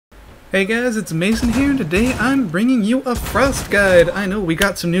Hey guys, it's Mason here, and today I'm bringing you a Frost guide. I know we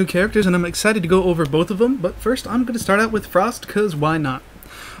got some new characters and I'm excited to go over both of them, but first I'm going to start out with Frost, cause why not?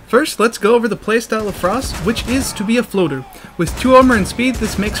 First, let's go over the playstyle of Frost, which is to be a floater. With 2 armor and speed,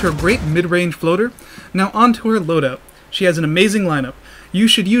 this makes her a great mid-range floater. Now onto her loadout. She has an amazing lineup. You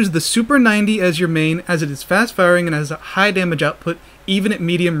should use the Super 90 as your main, as it is fast firing and has a high damage output, even at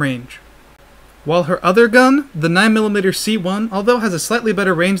medium range. While her other gun, the 9mm C1, although has a slightly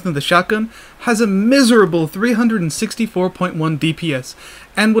better range than the shotgun, has a miserable 364.1 DPS,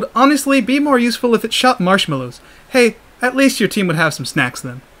 and would honestly be more useful if it shot marshmallows. Hey, at least your team would have some snacks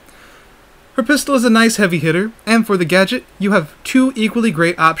then. Her pistol is a nice heavy hitter, and for the gadget, you have 2 equally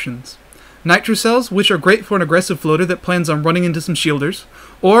great options. Nitro cells, which are great for an aggressive floater that plans on running into some shielders,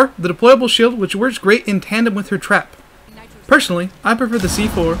 or the deployable shield, which works great in tandem with her trap. Personally, I prefer the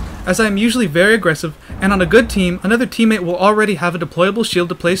C4, as I am usually very aggressive, and on a good team, another teammate will already have a deployable shield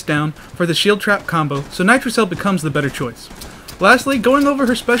to place down for the shield trap combo, so Nitro Cell becomes the better choice. Lastly, going over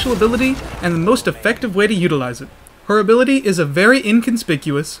her special ability and the most effective way to utilize it. Her ability is a very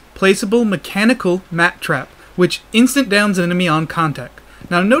inconspicuous, placeable, mechanical mat trap, which instant downs an enemy on contact.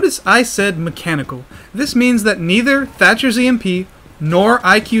 Now notice I said mechanical. This means that neither Thatcher's EMP nor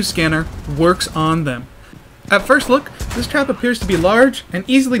IQ scanner works on them. At first look, this trap appears to be large and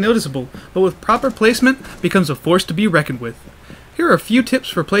easily noticeable, but with proper placement becomes a force to be reckoned with. Here are a few tips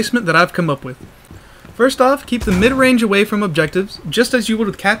for placement that I've come up with. First off, keep the mid-range away from objectives, just as you would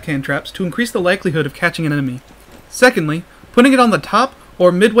with Kapkan traps, to increase the likelihood of catching an enemy. Secondly, putting it on the top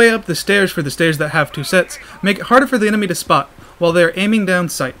or midway up the stairs for the stairs that have 2 sets make it harder for the enemy to spot while they are aiming down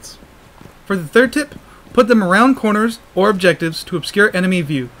sights. For the third tip, put them around corners or objectives to obscure enemy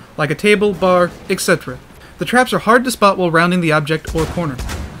view, like a table, bar, etc. The traps are hard to spot while rounding the object or corner.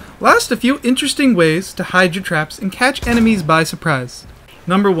 Last, a few interesting ways to hide your traps and catch enemies by surprise.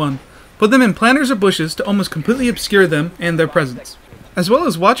 Number 1. Put them in planters or bushes to almost completely obscure them and their presence. As well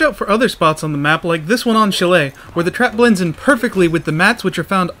as watch out for other spots on the map like this one on Chalet, where the trap blends in perfectly with the mats which are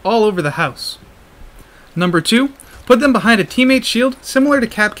found all over the house. Number 2. Put them behind a teammate's shield similar to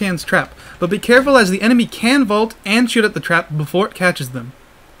Kapkan's trap, but be careful as the enemy can vault and shoot at the trap before it catches them.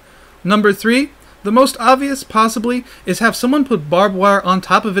 Number 3. The most obvious, possibly, is have someone put barbed wire on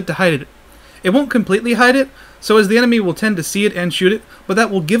top of it to hide it. It won't completely hide it, so as the enemy will tend to see it and shoot it, but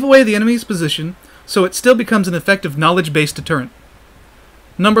that will give away the enemy's position, so it still becomes an effective knowledge-based deterrent.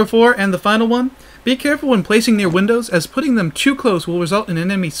 Number 4, and the final one, be careful when placing near windows, as putting them too close will result in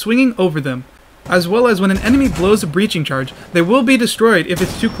an enemy swinging over them. As well as when an enemy blows a breaching charge, they will be destroyed if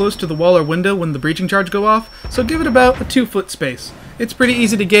it's too close to the wall or window when the breaching charge go off, so give it about a 2-foot space. It's pretty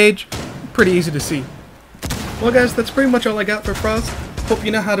easy to gauge, pretty easy to see. Well guys, that's pretty much all I got for Frost. Hope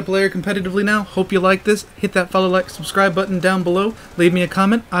you know how to play her competitively now. Hope you like this. Hit that follow, like, subscribe button down below. Leave me a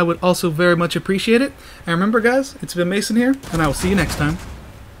comment. I would also very much appreciate it. And remember guys, it's been Mason here, and I will see you next time.